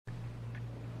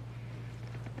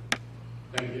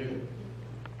Thank you.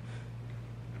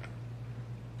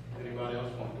 Anybody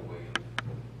else want to weigh in?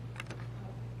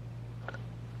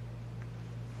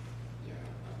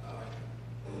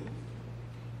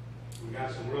 We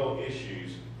got some real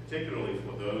issues, particularly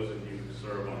for those of you who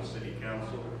serve on the city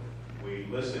council. We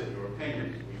listen your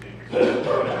opinions. We think it's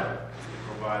important to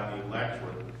provide the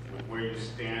electorate with where you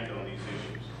stand on these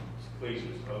issues. Please,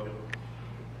 Ms. Hogan.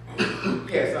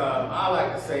 Yes, I'd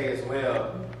like to say as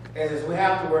well, as we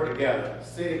have to work together,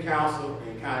 city council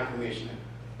and county commissioner,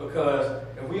 because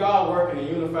if we all work in a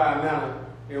unified manner,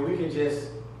 then we can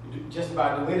just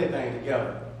about do anything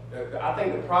together. I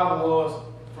think the problem was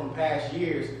from past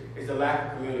years is the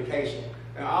lack of communication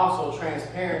and also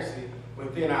transparency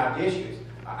within our districts.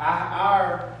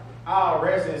 Our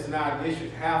residents in our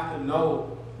district have to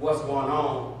know what's going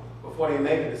on before they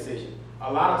make a decision.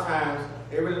 A lot of times,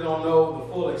 they really don't know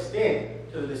the full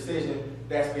extent to the decision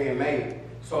that's being made.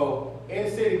 So in the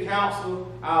city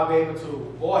council, I'll be able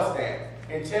to voice that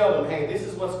and tell them, hey, this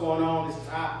is what's going on, this is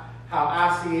how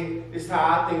I see it, this is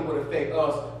how I think it would affect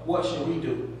us, what should we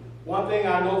do? One thing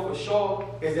I know for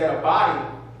sure is that a body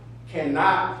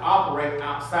cannot operate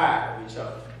outside of each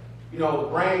other. You know, the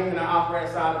brain cannot operate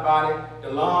outside the body, the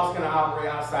lungs cannot operate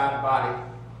outside the body,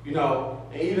 you know,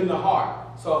 and even the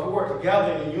heart. So if we work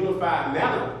together in a unified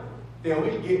manner, then we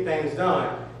can get things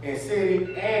done in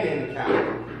city and in the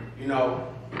county. You know,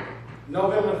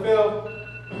 November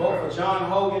 5th, vote for John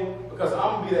Hogan, because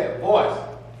I'm going to be that voice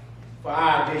for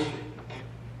our district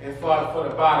and for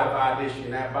the body of our district,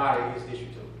 and that body is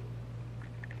District 2.